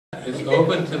It's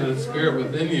open to the Spirit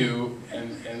within you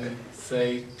and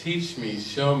say, teach me,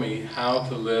 show me how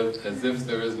to live as if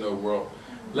there is no world.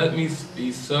 Let me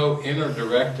be so inner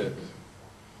directed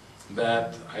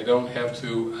that I don't have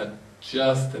to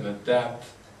adjust and adapt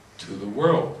to the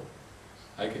world.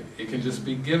 It can just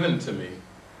be given to me.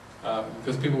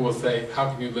 Because people will say,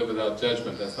 how can you live without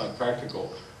judgment? That's not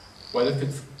practical. What if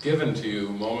it's given to you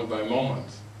moment by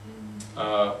moment?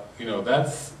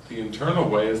 That's the internal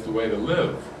way, is the way to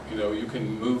live. You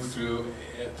can move through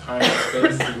time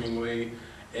and space seemingly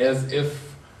as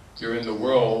if you're in the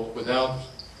world without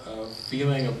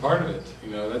feeling a part of it.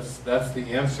 That's the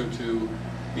answer to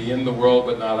be in the world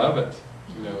but not of it.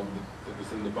 It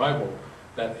was in the Bible,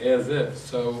 that as if.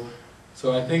 So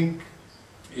I think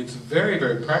it's very,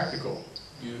 very practical.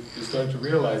 You start to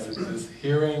realize that this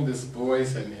hearing this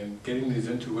voice and getting these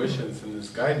intuitions and this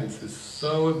guidance is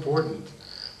so important,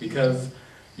 because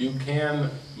you can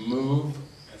move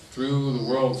through the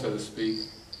world, so to speak,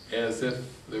 as if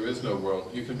there is no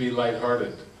world. You can be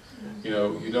lighthearted. You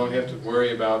don't have to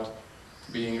worry about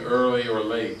being early or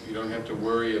late. You don't have to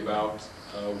worry about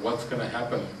what's going to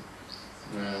happen.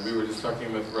 We were just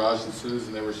talking with Raj and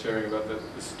Susan, they were sharing about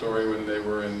the story when they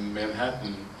were in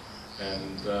Manhattan,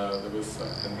 and there was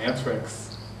an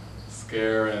anthrax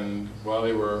scare, and while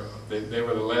they were the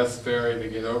last ferry to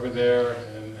get over there,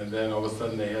 and then all of a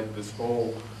sudden they had this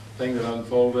whole thing that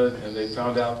unfolded, and they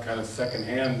found out kind of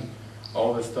secondhand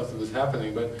all this stuff that was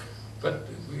happening, but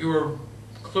we were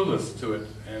clueless to it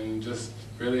and just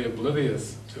really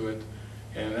oblivious to it.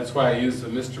 And that's why I use the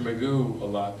Mr. Magoo a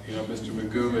lot. Mr.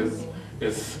 Magoo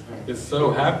is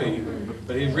so happy,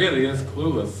 but he really is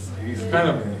clueless. He's kind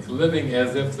of living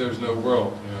as if there's no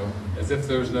world, as if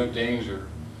there's no danger,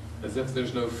 as if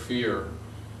there's no fear,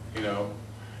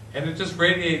 and it just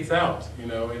radiates out,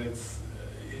 and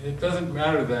it doesn't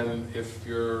matter then if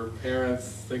your parents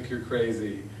think you're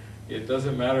crazy. It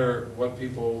doesn't matter what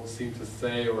people seem to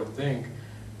say or think.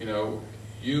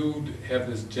 You have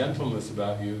this gentleness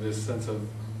about you, this sense of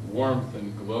warmth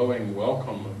and glowing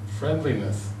welcome,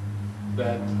 friendliness,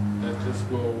 that just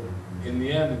will, in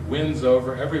the end, wins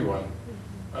over everyone,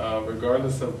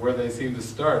 regardless of where they seem to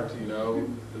start.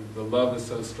 The love is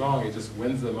so strong, it just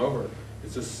wins them over.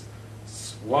 It just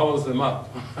swallows them up,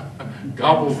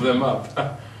 gobbles them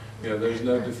up. There's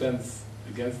no defense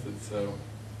against it.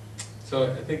 So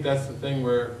I think that's the thing,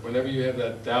 where whenever you have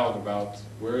that doubt about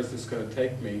where is this going to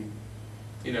take me,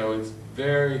 it's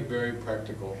very, very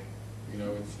practical.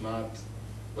 It's not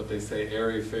what they say,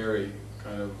 airy-fairy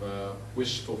kind of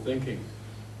wishful thinking.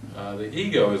 The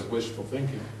ego is wishful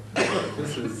thinking.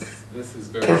 This is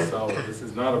very solid. This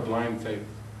is not a blind faith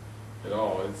at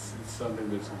all. It's something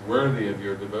that's worthy of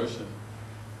your devotion,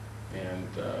 and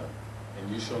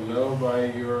you shall know by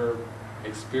your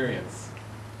experience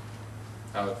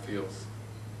how it feels.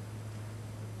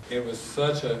 It was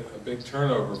such a big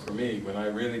turnover for me when I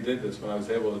really did this, when I was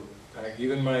able to pack,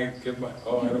 even my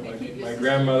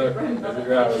grandmother,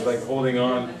 I was like holding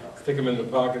on, stick them in the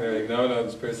pocket, and no,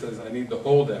 the Spirit says, I need the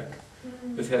whole deck.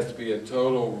 This has to be a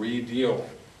total re-deal.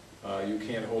 You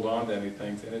can't hold on to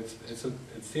anything. And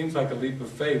it seems like a leap of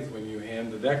faith when you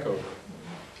hand the deck over.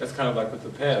 That's kind of like with the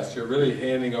past. You're really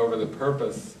handing over the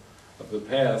purpose of the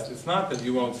past. It's not that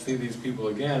you won't see these people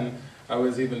again. I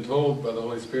was even told by the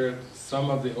Holy Spirit, some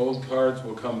of the old cards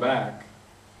will come back,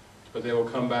 but they will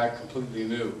come back completely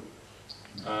new.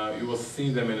 You will see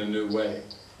them in a new way.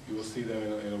 You will see them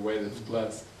in a way that's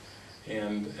blessed.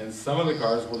 And some of the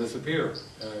cards will disappear.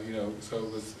 So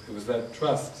it was that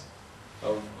trust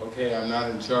of, okay, I'm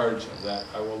not in charge of that.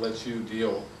 I will let you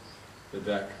deal the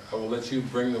deck. I will let you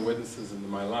bring the witnesses into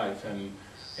my life. And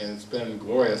it's been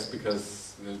glorious,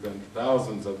 because there's been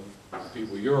thousands of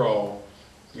people. You're all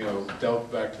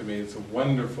dealt back to me. It's a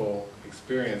wonderful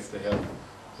experience to have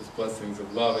these blessings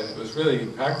of love, and it was really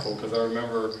impactful, because I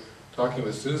remember talking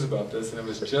with Suze about this, and it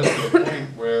was just the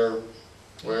point where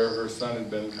her son had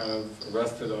been kind of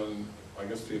arrested on, I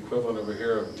guess the equivalent over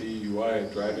here of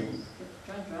DUI,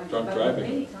 drunk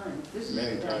driving.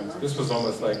 Many times. This was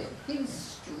almost like he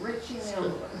was stretching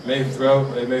out.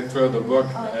 They may throw the book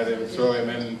at him, throw him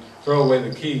in, throw away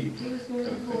the key. He was going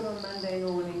to court on Monday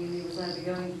morning, and he was either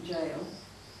going to jail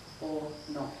or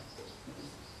not.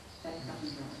 That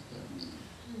happened.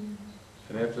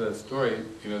 And after that story,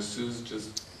 Suze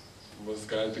just was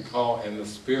guided to call, and the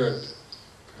Spirit,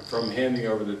 from handing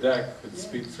over the deck, could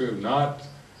speak through, not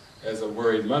as a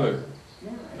worried mother,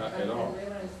 not at all. I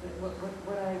realized that it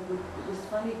was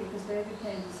funny, because David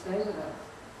came to stay with us,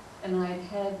 and I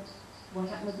had what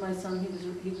happened with my son.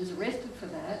 He was arrested for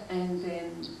that, and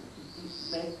then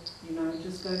let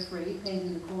just go free,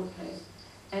 pending the court case.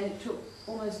 And it took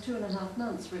almost 2.5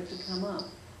 months for it to come up.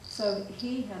 So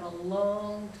he had a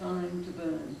long time to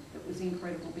burn. It was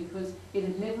incredible because it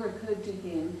had never occurred to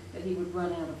him that he would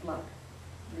run out of luck.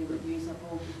 He would use up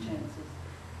all his chances.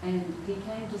 And he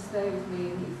came to stay with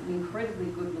me, and he's an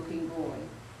incredibly good-looking boy.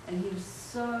 And he was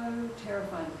so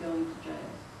terrified of going to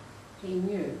jail. He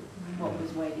knew what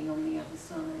was waiting on the other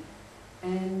side.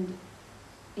 And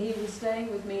he was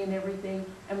staying with me and everything,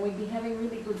 and we'd be having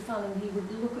really good fun, and he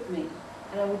would look at me,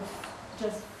 and I would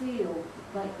just feel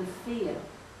like the fear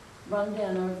run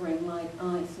down over him like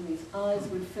ice, and his eyes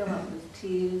would fill up with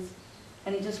tears,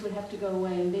 and he just would have to go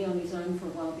away and be on his own for a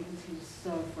while because he was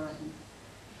so frightened.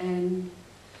 And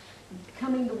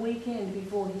coming the weekend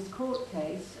before his court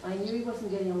case, I knew he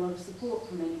wasn't getting a lot of support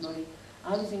from anybody.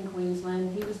 I was in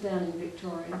Queensland, he was down in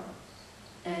Victoria,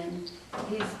 and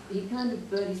he kind of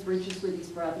burnt his bridges with his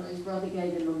brother. His brother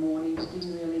gave him a warning but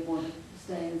didn't really want to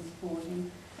stay and support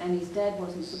him. And his dad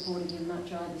wasn't supporting him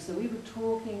much either. So we were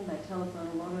talking by telephone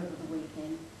a lot over the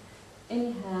weekend.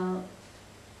 Anyhow,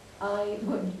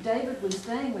 David was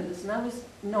staying with us, and I was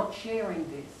not sharing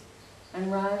this.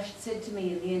 And Raj said to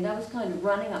me in the end, I was kind of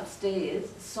running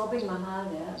upstairs, sobbing my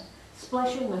heart out,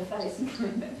 splashing my face and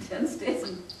coming back downstairs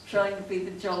and trying to be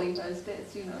the jolly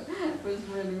hostess, you know. It was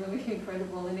really, really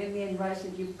incredible. And in the end, Raj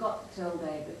said, you've got to tell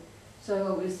David.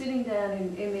 So I was sitting down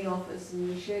in the office, and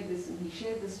we shared this, and he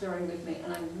shared the story with me,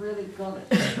 and I really got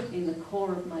it in the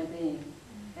core of my being.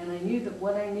 And I knew that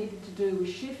what I needed to do was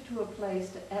shift to a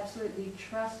place to absolutely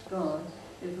trust God.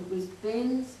 If it was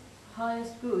Ben's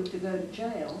highest good to go to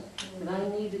jail, that I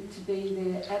needed to be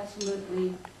there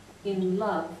absolutely in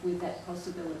love with that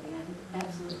possibility. I had to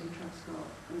absolutely trust God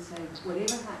and say,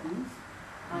 whatever happens,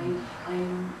 I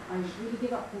really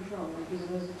give up control. I give it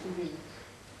over to you.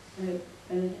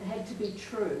 And it had to be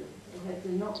true. It had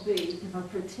to not be, if I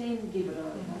pretend give it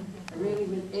over, I really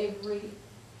with every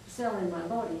cell in my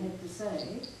body had to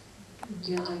say,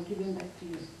 yeah, I give him back to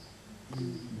you.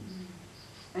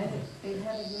 And it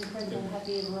had an incredible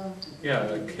happy ever after. Yeah,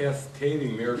 the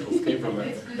cascading miracles came from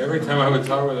it. Every time I would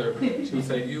talk with her, she would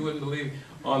say, you wouldn't believe,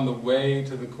 on the way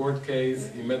to the court case,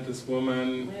 he met this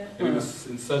woman, and he was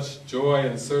in such joy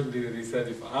and certainty that he said,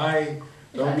 if I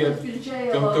don't go to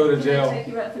jail,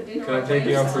 can I take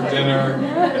you out for dinner,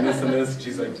 and this and this? And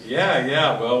she's like,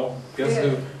 yeah, well, guess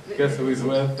who he's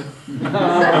with?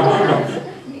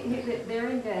 They're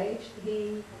engaged.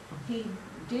 He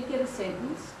did get a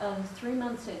sentence, a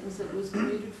 3-month sentence that was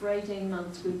commuted for 18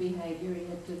 months good behaviour.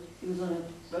 He was on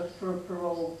a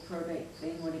parole, probate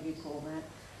thing, whatever you call that.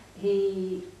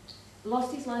 He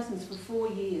lost his license for 4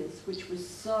 years, which was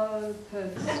so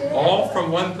perfect. All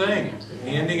from one thing,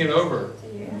 handing it over.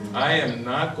 I am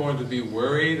not going to be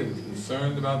worried and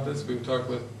concerned about this. We've talked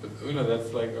with Una,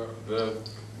 that's like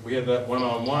we had that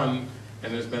one-on-one,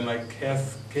 and there's been like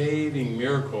cascading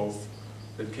miracles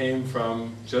that came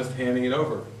from just handing it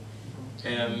over.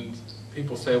 And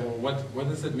people say, well, what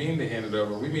does it mean to hand it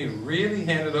over? We mean really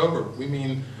hand it over. We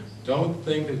mean don't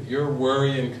think that your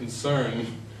worry and concern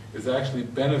is actually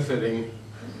benefiting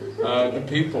the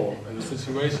people and the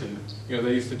situation. You know,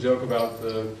 they used to joke about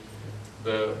the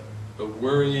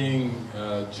worrying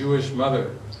Jewish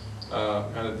mother.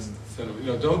 Kind of, you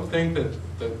know, don't think that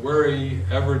worry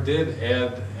ever did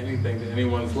add anything to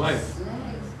anyone's life.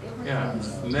 Yeah, it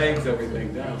snags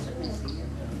everything down.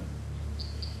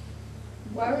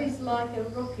 Worry's like a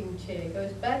rocking chair,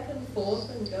 goes back and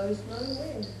forth and goes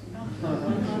nowhere. An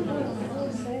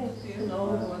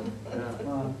old one.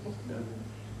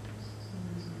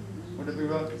 Would it be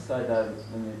right to say, David,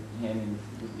 when you're handing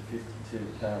the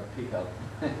 52-car pickup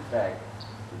back, that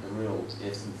the real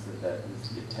essence of that is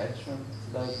the attachment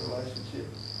to those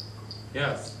relationships?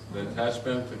 Yes, the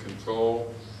attachment, the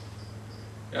control.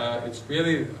 It's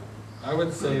really, I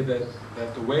would say that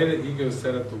the way that ego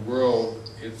set up the world,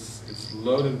 it's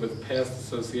loaded with past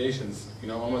associations, you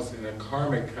know, almost in a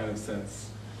karmic kind of sense,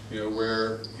 you know,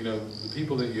 where, you know, the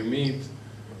people that you meet,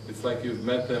 it's like you've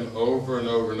met them over and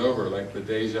over and over, like the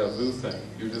deja vu thing.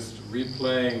 You're just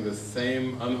replaying the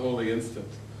same unholy instant.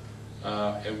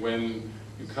 And when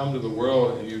you come to the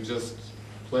world and you just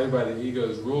play by the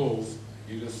ego's rules,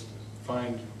 you just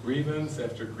find grievance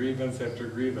after grievance after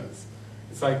grievance.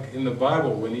 It's like in the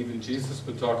Bible, when even Jesus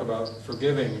would talk about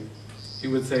forgiving, he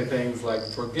would say things like,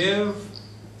 forgive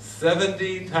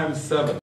 70 times 7.